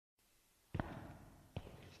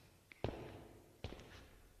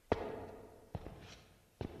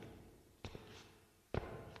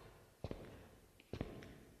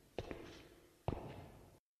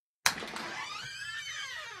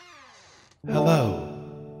Hello.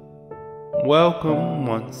 Welcome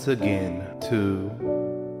once again to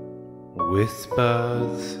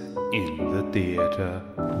Whispers in the Theater.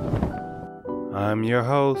 I'm your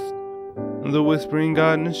host, the Whispering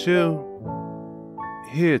Garden Shoe,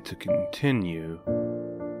 here to continue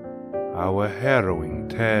our harrowing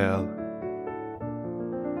tale.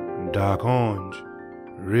 Dark Orange,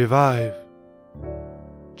 Revive,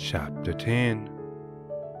 Chapter 10,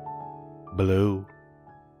 Blue.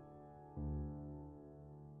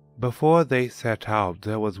 Before they set out,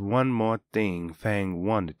 there was one more thing Fang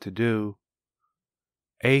wanted to do.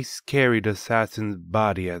 Ace carried Assassin's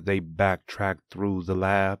body as they backtracked through the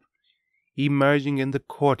lab, emerging in the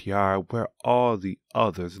courtyard where all the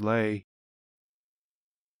others lay.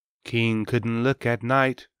 King couldn't look at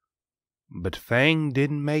Night, but Fang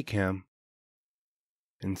didn't make him.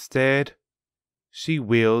 Instead, she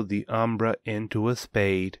wheeled the Umbra into a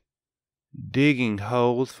spade, digging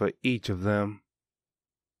holes for each of them.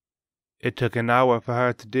 It took an hour for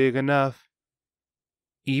her to dig enough,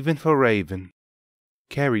 even for Raven,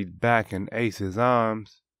 carried back in Ace's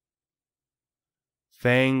arms.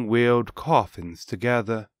 Fang wheeled coffins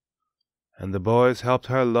together, and the boys helped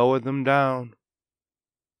her lower them down.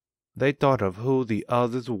 They thought of who the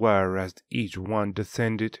others were as each one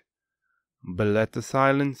descended, but let the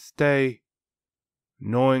silence stay,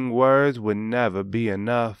 knowing words would never be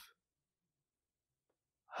enough.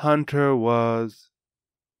 Hunter was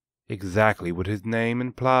exactly what his name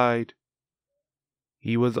implied.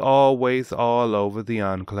 He was always all over the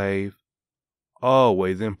Enclave,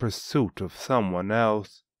 always in pursuit of someone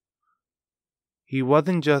else. He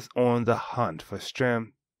wasn't just on the hunt for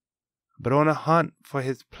strength, but on a hunt for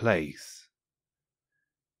his place.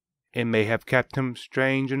 It may have kept him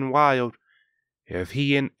strange and wild if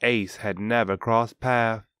he and Ace had never crossed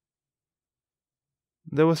paths.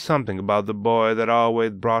 There was something about the boy that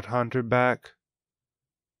always brought Hunter back.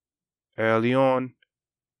 Early on,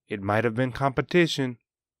 it might have been competition,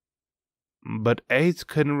 but Ace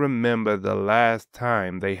couldn't remember the last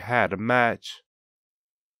time they had a match.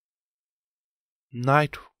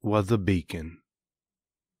 Night was a beacon.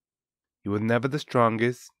 He was never the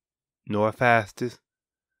strongest, nor fastest,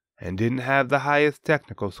 and didn't have the highest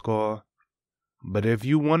technical score, but if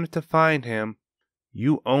you wanted to find him,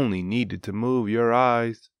 you only needed to move your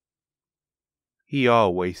eyes. He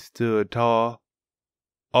always stood tall,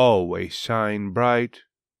 always shined bright.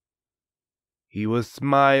 He was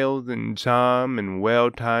smiles and charm and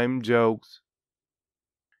well-timed jokes.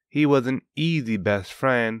 He was an easy best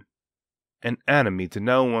friend, an enemy to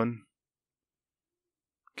no one.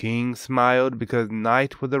 King smiled because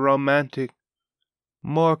Night was a romantic,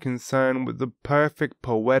 more concerned with the perfect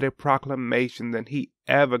poetic proclamation than he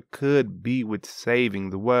ever could be with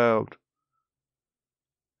saving the world.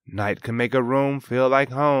 Night could make a room feel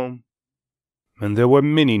like home, and there were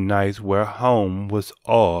many nights where home was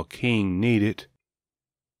all King needed.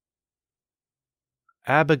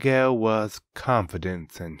 Abigail was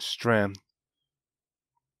confidence and strength.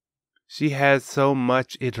 She had so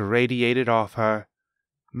much it radiated off her,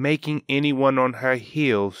 making anyone on her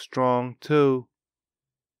heels strong too.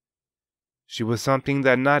 She was something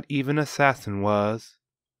that not even Assassin was.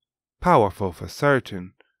 Powerful for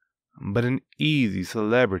certain, but an easy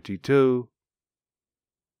celebrity too.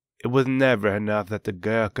 It was never enough that the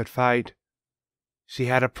girl could fight. She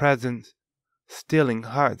had a presence, stealing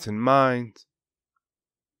hearts and minds.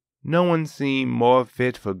 No one seemed more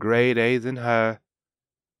fit for grade A than her,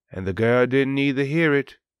 and the girl didn't need to hear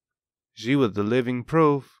it. She was the living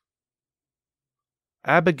proof.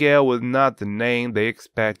 Abigail was not the name they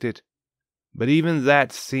expected, but even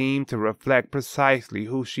that seemed to reflect precisely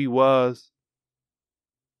who she was.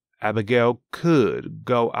 Abigail could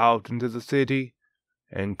go out into the city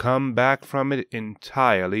and come back from it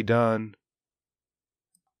entirely done.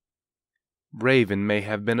 Raven may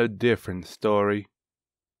have been a different story.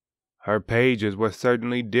 Her pages were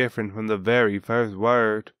certainly different from the very first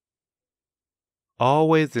word.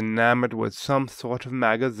 Always enamored with some sort of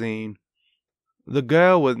magazine, the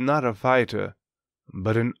girl was not a fighter,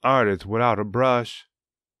 but an artist without a brush.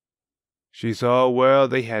 She saw a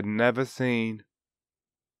world they had never seen.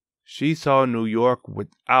 She saw New York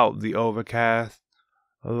without the overcast,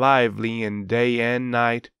 lively in day and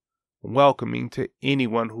night, welcoming to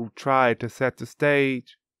anyone who tried to set the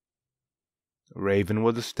stage. Raven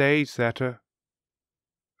was a stage setter.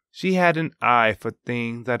 She had an eye for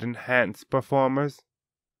things that enhanced performers,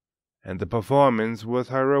 and the performance was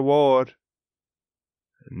her reward.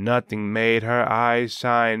 Nothing made her eyes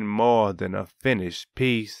shine more than a finished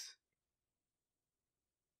piece.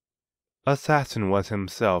 Assassin was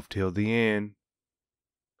himself till the end.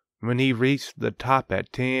 When he reached the top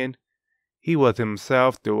at 10, He was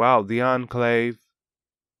himself throughout the enclave.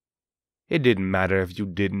 It didn't matter if you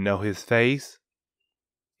didn't know his face.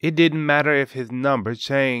 It didn't matter if his number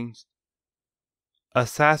changed.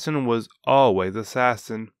 Assassin was always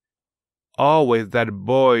assassin. Always that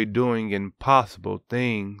boy doing impossible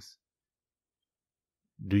things.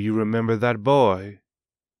 Do you remember that boy?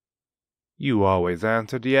 You always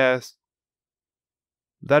answered yes.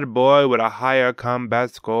 That boy with a higher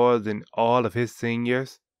combat score than all of his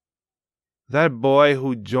seniors. That boy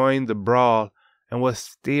who joined the brawl and was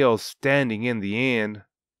still standing in the end.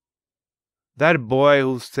 That boy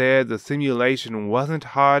who said the simulation wasn't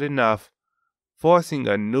hard enough, forcing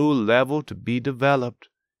a new level to be developed.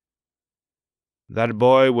 That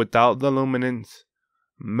boy without the luminance,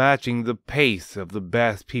 matching the pace of the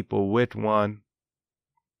best people with one.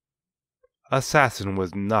 Assassin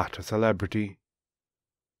was not a celebrity.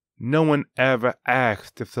 No one ever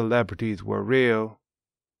asked if celebrities were real.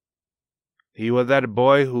 He was that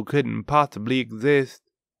boy who couldn't possibly exist.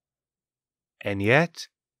 And yet,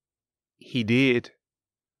 he did.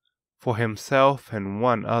 For himself and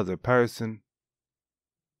one other person.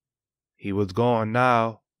 He was gone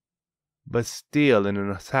now, but still in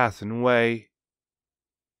an assassin way.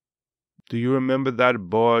 Do you remember that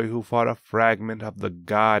boy who fought a fragment of the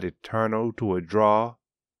God Eternal to a draw?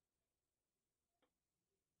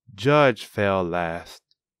 Judge fell last.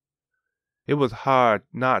 It was hard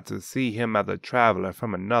not to see him as a traveler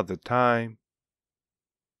from another time.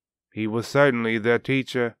 He was certainly their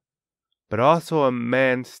teacher, but also a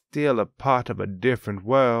man still a part of a different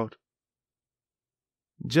world.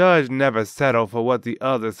 Judge never settled for what the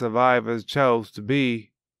other survivors chose to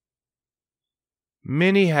be.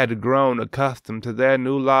 Many had grown accustomed to their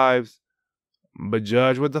new lives, but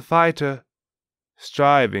Judge was a fighter,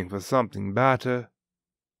 striving for something better.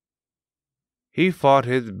 He fought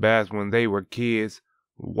his best when they were kids,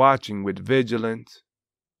 watching with vigilance.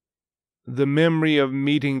 The memory of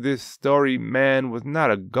meeting this storied man was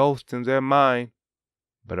not a ghost in their mind,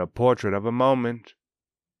 but a portrait of a moment.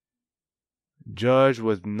 Judge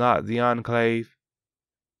was not the Enclave.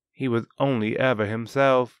 He was only ever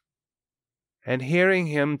himself. And hearing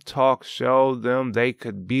him talk showed them they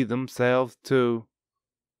could be themselves too.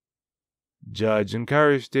 Judge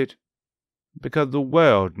encouraged it, because the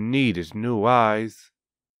world needed new eyes.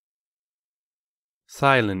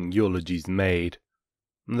 Silent eulogies made,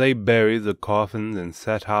 they buried the coffins and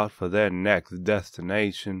set out for their next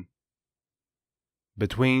destination.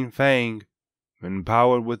 Between Fang,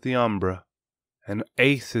 empowered with the Umbra, and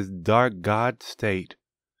Ace's dark god state,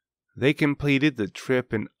 they completed the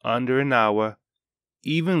trip in under an hour,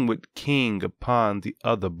 even with King upon the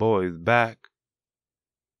other boy's back.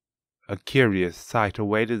 A curious sight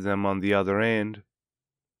awaited them on the other end.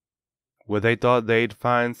 Where they thought they'd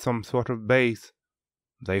find some sort of base,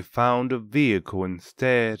 they found a vehicle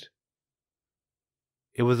instead.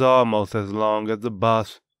 It was almost as long as the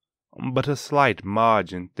bus, but a slight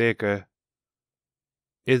margin thicker.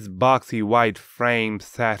 Its boxy white frame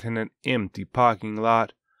sat in an empty parking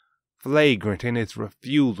lot, flagrant in its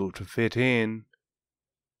refusal to fit in.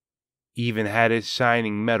 Even had its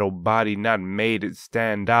shining metal body not made it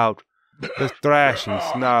stand out, the thrashing,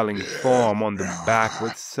 snarling form on the back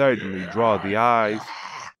would certainly draw the eyes.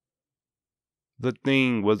 The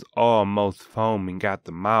thing was almost foaming at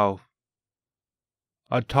the mouth.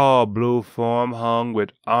 A tall blue form hung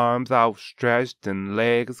with arms outstretched and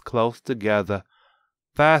legs close together,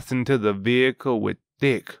 fastened to the vehicle with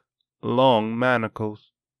thick, long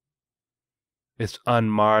manacles. Its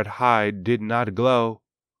unmarred hide did not glow,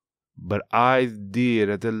 but eyes did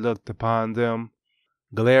as it looked upon them,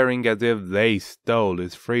 glaring as if they stole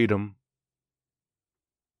his freedom.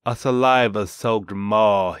 A saliva-soaked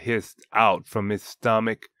maw hissed out from his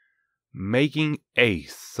stomach, making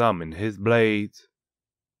Ace summon his blades.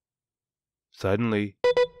 Suddenly,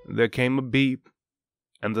 there came a beep,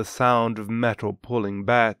 and the sound of metal pulling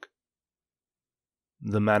back.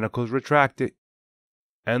 The manacles retracted,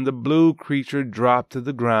 and the blue creature dropped to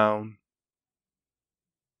the ground.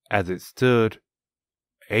 As it stood,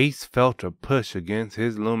 Ace felt a push against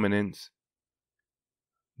his luminance.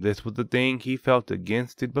 This was the thing he felt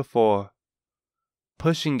against it before,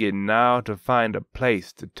 pushing it now to find a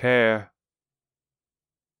place to tear.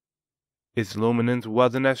 Its luminance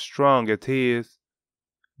wasn't as strong as his,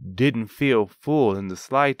 didn't feel full in the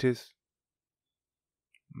slightest.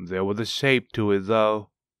 There was a shape to it, though,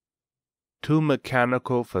 too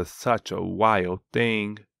mechanical for such a wild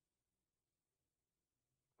thing.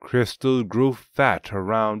 Crystals grew fat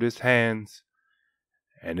around his hands,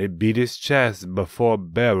 and it beat his chest before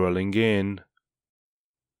barreling in.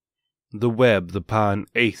 The webs upon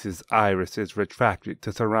Ace's irises retracted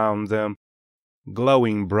to surround them,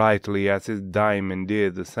 glowing brightly as his diamond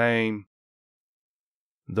did the same.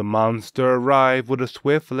 The monster arrived with a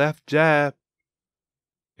swift left jab.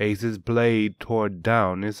 Ace's blade tore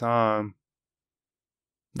down his arm.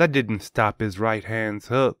 That didn't stop his right hand's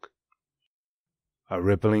hook. A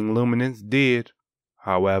rippling luminance did,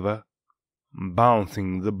 however,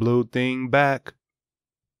 bouncing the blue thing back.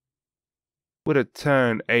 With a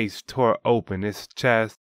turn, Ace tore open his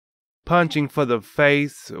chest, punching for the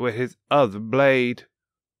face with his other blade.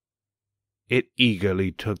 It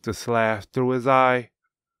eagerly took the slash through his eye,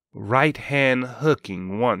 right hand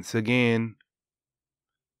hooking once again.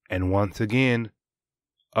 And once again,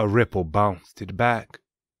 a ripple bounced it back.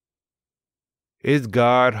 His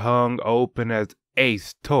guard hung open as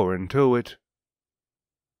Ace tore into it.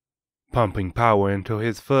 Pumping power into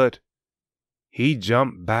his foot, he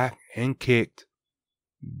jumped back and kicked,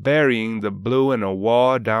 burying the blue in a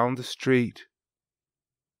wall down the street.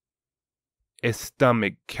 His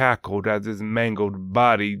stomach cackled as his mangled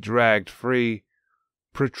body dragged free,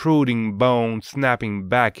 protruding bones snapping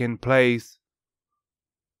back in place.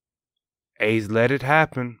 Ace let it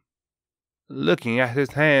happen, looking at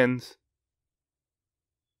his hands.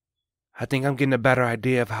 "I think I'm getting a better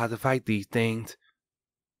idea of how to fight these things,"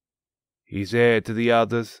 he said to the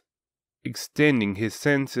others, extending his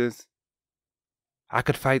senses. "I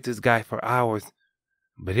could fight this guy for hours,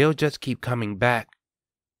 but he'll just keep coming back.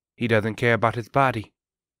 He doesn't care about his body.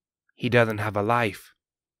 He doesn't have a life."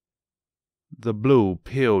 The blue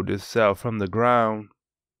peeled itself from the ground.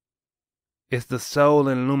 "It's the soul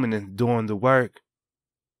and luminance doing the work.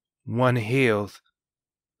 One heals,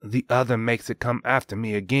 the other makes it come after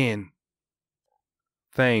me again."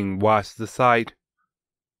 Fang watched the sight,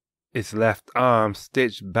 its left arm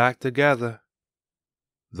stitched back together.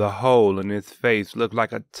 The hole in its face looked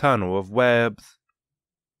like a tunnel of webs.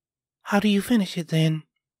 "How do you finish it then?"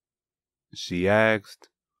 she asked,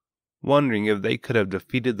 wondering if they could have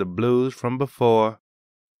defeated the blues from before.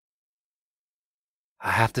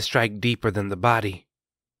 "I have to strike deeper than the body."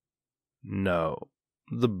 No,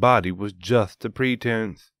 the body was just a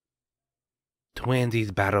pretense. "To win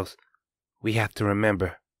these battles, we have to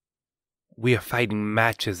remember, we are fighting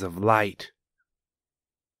matches of light."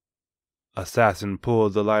 Assassin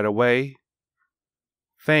pulled the light away.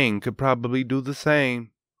 Fang could probably do the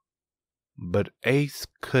same, but Ace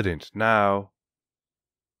couldn't now.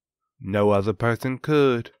 No other person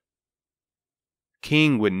could.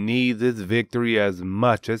 King would need this victory as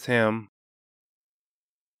much as him.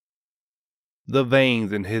 The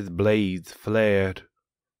veins in his blades flared.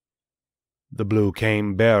 The blue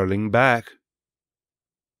came barreling back.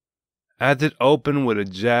 As it opened with a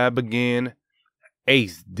jab again,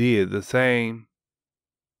 Ace did the same.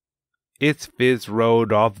 Its fist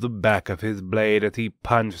rolled off the back of his blade as he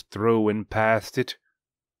punched through and past it.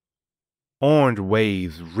 Orange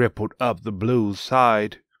waves rippled up the blue's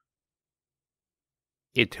side.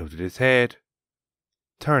 It tilted its head,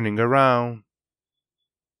 turning around.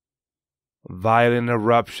 Violent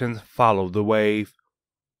eruptions followed the wave,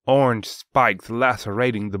 orange spikes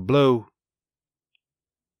lacerating the blue.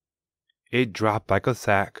 It dropped like a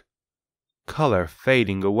sack, color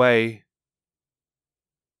fading away.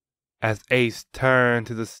 As Ace turned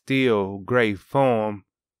to the steel gray form,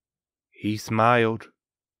 he smiled.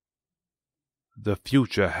 The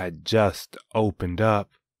future had just opened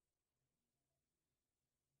up.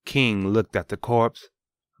 King looked at the corpse,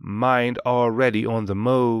 mind already on the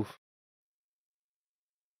move.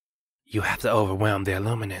 "You have to overwhelm their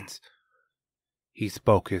luminance." He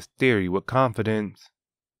spoke his theory with confidence.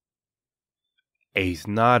 Ace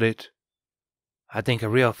nodded. "I think a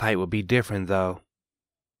real fight would be different, though."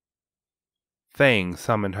 Fang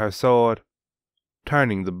summoned her sword,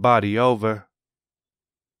 turning the body over.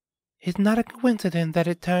 "It's not a coincidence that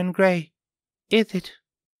it turned gray, is it?"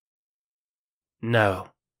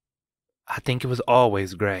 "No. I think it was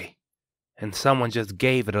always gray, and someone just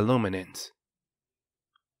gave it a luminance."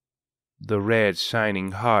 The red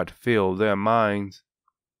shining heart filled their minds.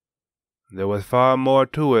 There was far more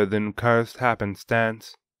to it than cursed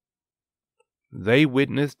happenstance. They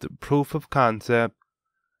witnessed the proof of concept,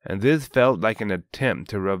 and this felt like an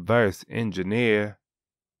attempt to reverse engineer.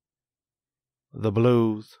 The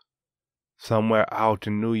blues, somewhere out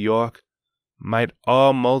in New York, might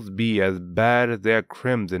almost be as bad as their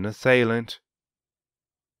crimson assailant.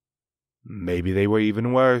 Maybe they were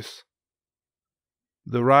even worse.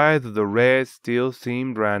 The rise of the red still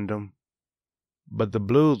seemed random, but the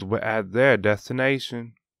blues were at their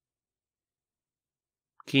destination.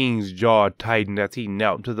 King's jaw tightened as he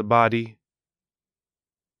knelt to the body.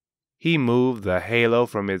 He moved the halo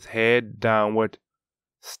from his head downward,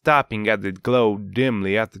 stopping as it glowed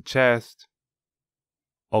dimly at the chest.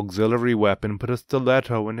 auxiliary weapon put a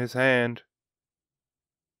stiletto in his hand.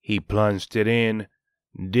 He plunged it in,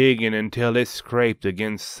 digging until it scraped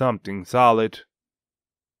against something solid.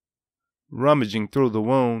 Rummaging through the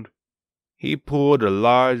wound, he pulled a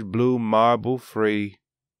large blue marble free.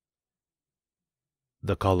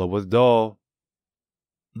 The color was dull,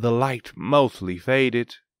 the light mostly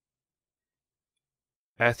faded.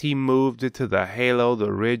 As he moved it to the halo,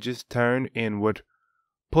 the ridges turned inward,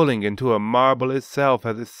 pulling into a marble itself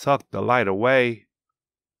as it sucked the light away.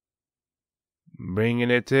 Bringing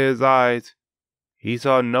it to his eyes, he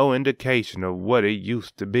saw no indication of what it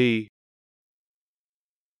used to be.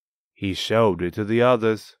 He showed it to the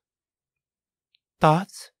others.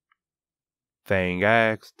 "Thoughts?" Fang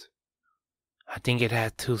asked. "I think it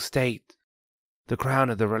has two states. The crown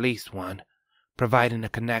is the released one, providing a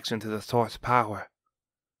connection to the source power.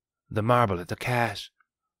 The marble is the cache,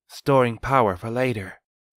 storing power for later."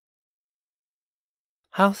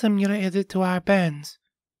 "How similar is it to our bends?"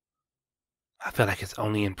 "I feel like it's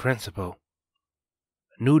only in principle.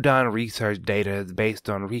 New Dawn research data is based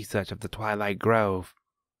on research of the Twilight Grove.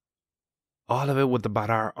 All of it was about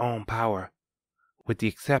our own power, with the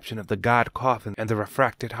exception of the God Coffin and the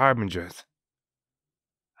Refracted Harbingers.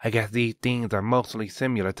 I guess these things are mostly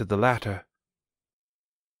similar to the latter."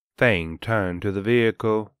 Fang turned to the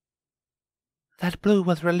vehicle. "That blue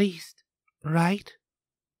was released, right?"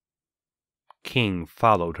 King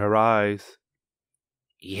followed her eyes.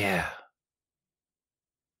 "Yeah."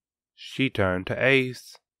 She turned to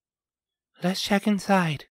Ace. "Let's check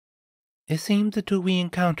inside. It seems the two we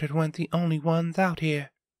encountered weren't the only ones out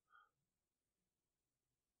here."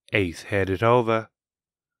 Ace headed over,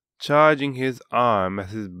 charging his arm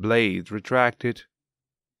as his blades retracted.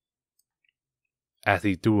 As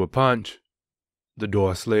he threw a punch, the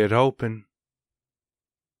door slid open.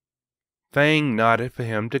 Fang nodded for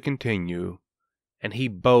him to continue, and he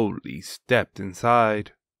boldly stepped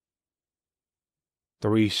inside.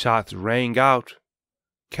 3 shots rang out,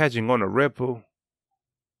 catching on a ripple.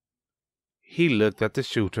 He looked at the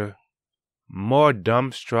shooter, more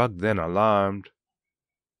dumbstruck than alarmed.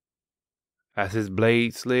 As his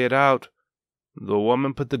blade slid out, the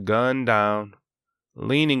woman put the gun down,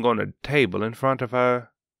 leaning on a table in front of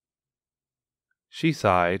her. She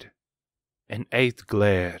sighed, and Ace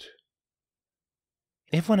glared.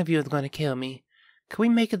 "If one of you is going to kill me, can we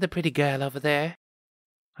make it the pretty girl over there?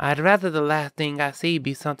 I'd rather the last thing I see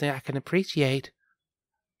be something I can appreciate."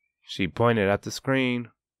 She pointed at the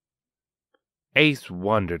screen. Ace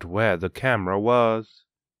wondered where the camera was.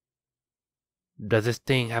 "Does this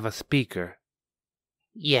thing have a speaker?"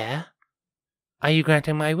 "Yeah." "Are you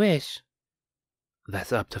granting my wish?"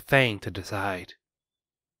 "That's up to Fang to decide."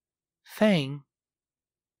 "Fang?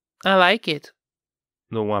 I like it."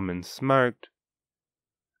 The woman smirked.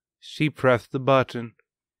 She pressed the button,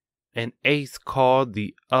 and Ace called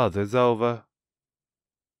the others over.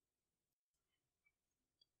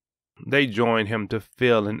 They joined him to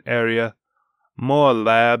fill an area, more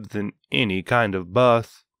labs than any kind of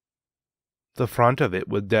bus. The front of it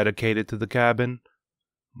was dedicated to the cabin,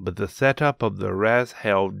 but the setup of the rest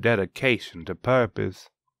held dedication to purpose.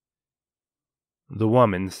 The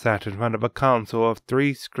woman sat in front of a console of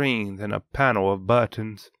 3 screens and a panel of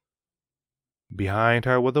buttons. Behind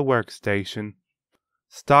her was a workstation,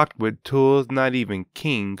 stocked with tools not even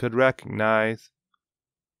King could recognize.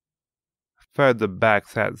 Further back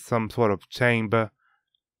sat some sort of chamber,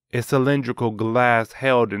 its cylindrical glass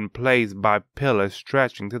held in place by pillars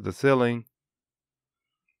stretching to the ceiling.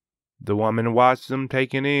 The woman watched them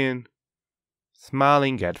taken in,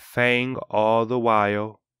 smiling at Fang all the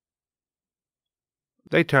while.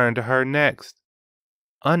 They turned to her next,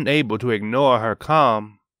 unable to ignore her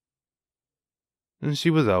calm. She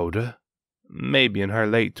was older, maybe in her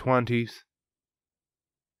late 20s.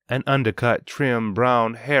 An undercut trimmed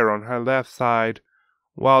brown hair on her left side,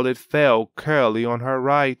 while it fell curly on her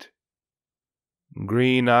right.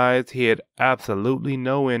 Green eyes he had absolutely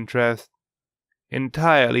no interest,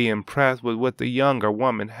 entirely impressed with what the younger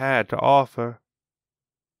woman had to offer.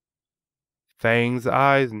 Fang's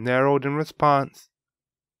eyes narrowed in response,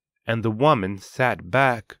 and the woman sat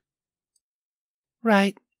back.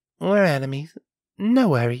 "Right, we're enemies. No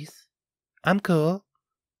worries. I'm cool."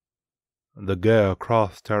 The girl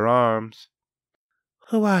crossed her arms.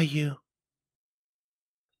 "Who are you?"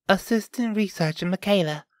 "Assistant Researcher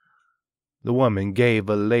Michaela." The woman gave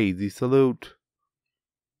a lazy salute.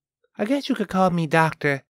 "I guess you could call me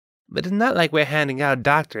Doctor, but it's not like we're handing out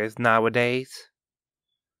doctors nowadays."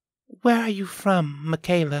 "Where are you from,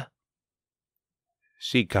 Michaela?"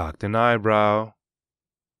 She cocked an eyebrow.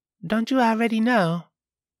 "Don't you already know?"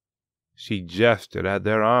 She gestured at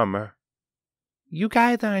their armor. You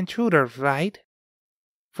guys are intruders, right?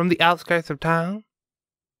 From the outskirts of town?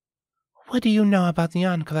 What do you know about the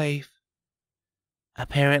Enclave?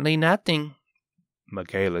 Apparently nothing.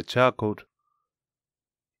 Michaela chuckled.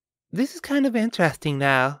 This is kind of interesting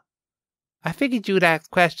now. I figured you'd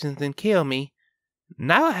ask questions and kill me.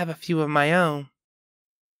 Now I have a few of my own.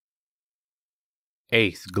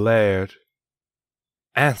 Ace glared.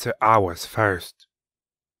 Answer ours first.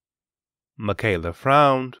 Michaela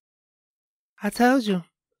frowned. I told you,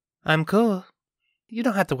 I'm cool. You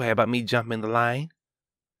don't have to worry about me jumping the line.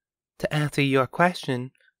 To answer your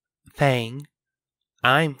question, Fang,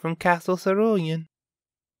 I'm from Castle Cerulean.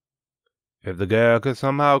 If the girl could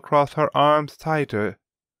somehow cross her arms tighter,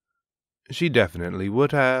 she definitely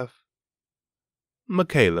would have.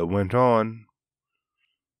 Michaela went on.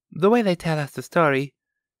 The way they tell us the story,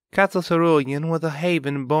 Castle Cerulean was a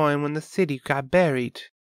haven born when the city got buried.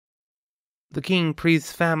 The king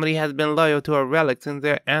priest's family has been loyal to a relic since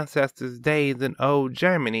their ancestors' days in old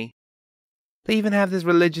Germany. They even have this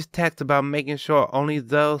religious text about making sure only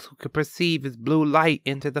those who could perceive its blue light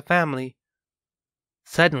enter the family.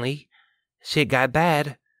 Suddenly, shit got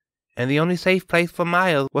bad, and the only safe place for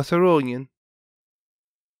miles was Cerulean.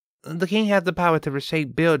 The king had the power to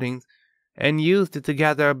reshape buildings, and used it to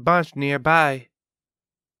gather a bunch nearby.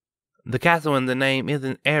 The castle in the name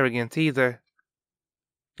isn't arrogant either.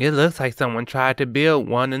 It looks like someone tried to build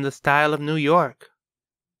one in the style of New York.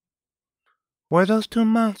 Were those two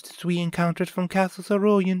monsters we encountered from Castle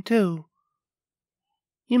Cerulean too?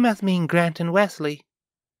 You must mean Grant and Wesley.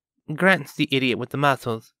 Grant's the idiot with the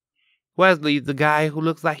muscles. Wesley's the guy who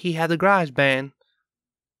looks like he had a garage band.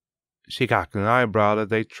 She cocked an eyebrow as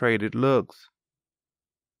they traded looks.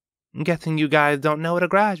 I'm guessing you guys don't know what a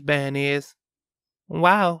garage band is.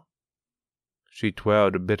 Wow. She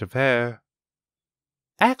twirled a bit of hair.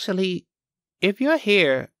 Actually, if you're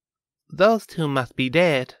here, those two must be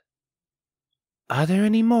dead. Are there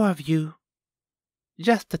any more of you?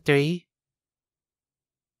 Just the three.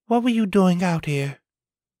 What were you doing out here?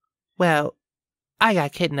 Well, I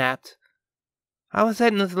got kidnapped. I was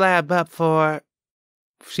setting this lab up for...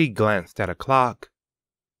 She glanced at a clock.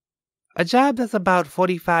 A job that's about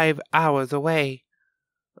 45 hours away.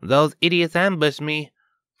 Those idiots ambushed me,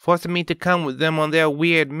 forcing me to come with them on their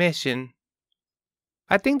weird mission.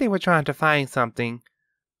 I think they were trying to find something,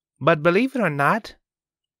 but believe it or not,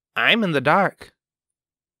 I'm in the dark.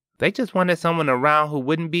 They just wanted someone around who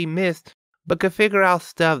wouldn't be missed, but could figure out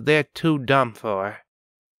stuff they're too dumb for.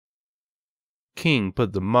 King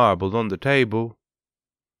put the marbles on the table.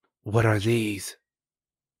 What are these?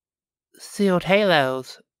 Sealed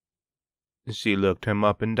halos. She looked him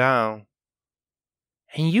up and down.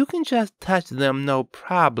 And you can just touch them no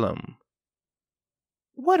problem.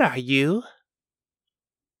 What are you?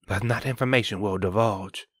 That's not information we'll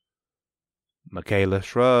divulge. Michaela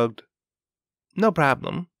shrugged. No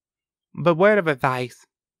problem. But word of advice.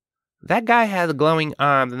 That guy has glowing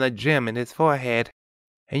arms and a gem in his forehead,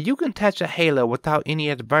 and you can touch a halo without any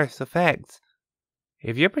adverse effects.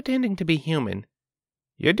 If you're pretending to be human,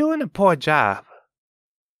 you're doing a poor job.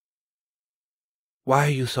 Why are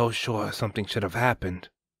you so sure something should have happened?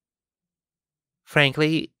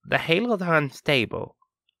 Frankly, the halos are unstable.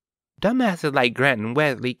 Dumbasses like Grant and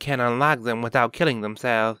Wesley can't unlock them without killing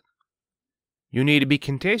themselves. You need to be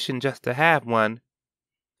conditioned just to have one,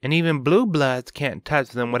 and even blue bloods can't touch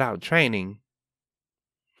them without training.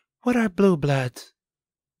 What are blue bloods?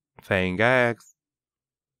 Fang asked.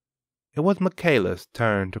 It was Michaela's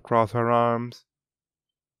turn to cross her arms.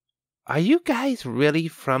 Are you guys really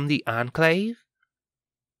from the Enclave?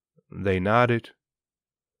 They nodded.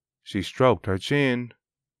 She stroked her chin.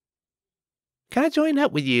 Can I join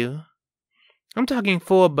up with you? I'm talking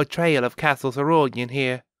full betrayal of Castle Cerulean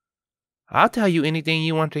here. I'll tell you anything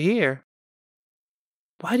you want to hear.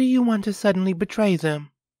 Why do you want to suddenly betray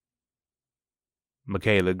them?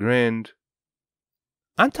 Michaela grinned.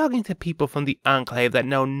 I'm talking to people from the Enclave that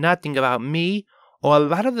know nothing about me or a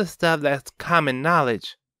lot of the stuff that's common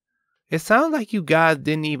knowledge. It sounds like you guys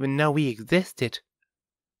didn't even know we existed.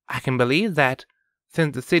 I can believe that,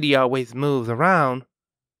 since the city always moves around,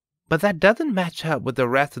 but that doesn't match up with the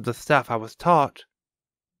rest of the stuff I was taught.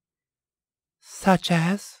 Such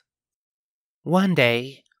as? One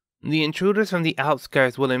day, the intruders from the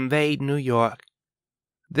outskirts will invade New York.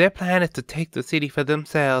 Their plan is to take the city for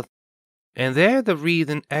themselves, and they're the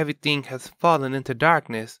reason everything has fallen into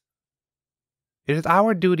darkness. It is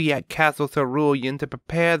our duty at Castle Cerulean to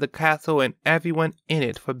prepare the castle and everyone in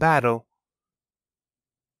it for battle.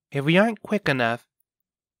 If we aren't quick enough,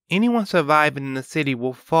 anyone surviving in the city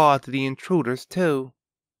will fall to the intruders too.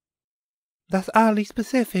 That's oddly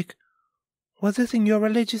specific. Was this in your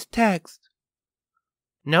religious text?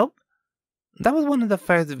 Nope. That was one of the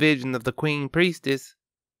first visions of the Queen Priestess.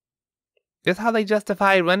 It's how they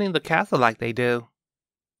justify running the castle like they do.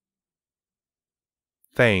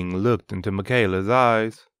 Fang looked into Michaela's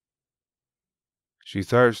eyes. She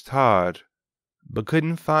searched hard, but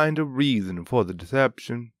couldn't find a reason for the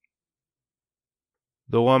deception.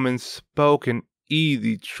 The woman spoke an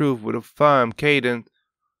easy truth with a firm cadence,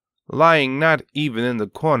 lying not even in the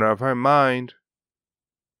corner of her mind.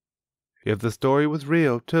 If the story was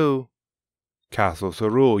real, too, Castle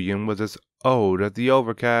Cerulean was as old as the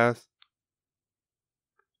Overcast.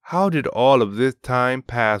 How did all of this time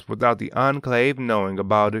pass without the Enclave knowing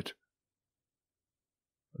about it?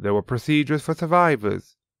 There were procedures for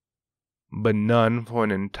survivors, but none for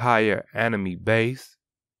an entire enemy base.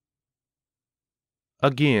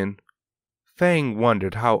 Again, Fang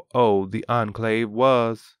wondered how old the Enclave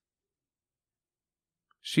was.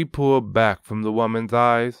 She pulled back from the woman's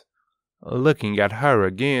eyes, looking at her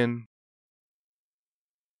again.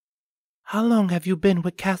 How long have you been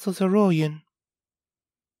with Castle Cerulean?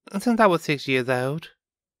 Since I was 6 years old.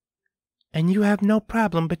 And you have no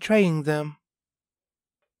problem betraying them?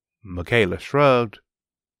 Michaela shrugged.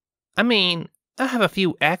 I mean, I have a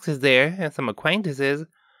few exes there and some acquaintances,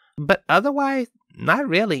 but otherwise, not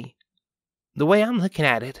really. The way I'm looking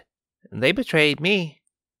at it, they betrayed me.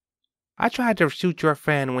 I tried to shoot your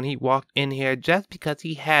friend when he walked in here just because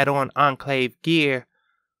he had on Enclave gear.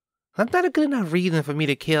 That's not a good enough reason for me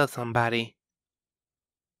to kill somebody.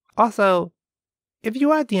 Also, if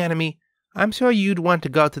you are the enemy, I'm sure you'd want to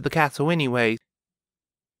go to the castle anyway.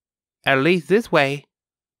 At least this way,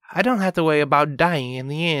 I don't have to worry about dying in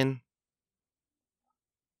the end.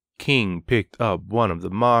 King picked up one of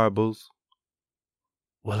the marbles.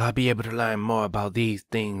 Will I be able to learn more about these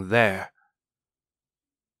things there?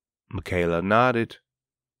 Michaela nodded.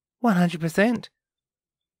 100%.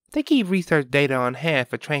 They keep research data on hand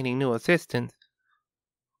for training new assistants.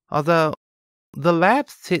 Although, the lab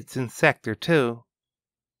sits in Sector 2.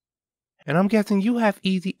 And I'm guessing you have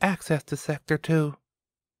easy access to Sector 2.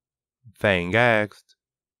 Fang asked.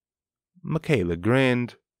 Michaela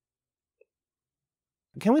grinned.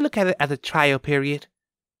 Can we look at it as a trial period?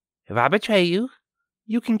 If I betray you,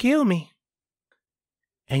 you can kill me.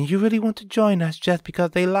 And you really want to join us just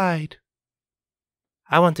because they lied?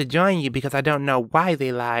 I want to join you because I don't know why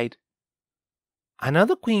they lied. I know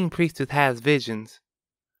the Queen Priestess has visions.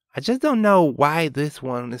 I just don't know why this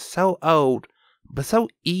one is so old, but so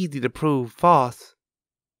easy to prove false.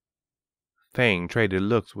 Fang traded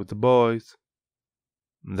looks with the boys.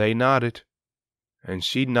 They nodded, and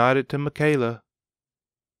she nodded to Michaela.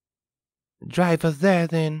 Drive us there,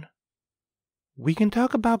 then. We can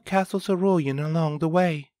talk about Castle Cerulean along the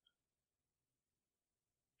way.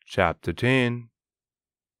 Chapter 10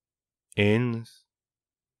 ends.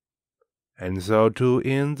 And so too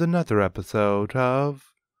ends another episode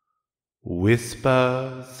of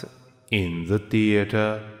Whispers in the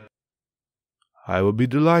Theater. I will be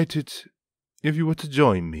delighted if you were to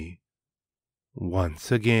join me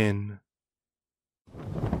once again.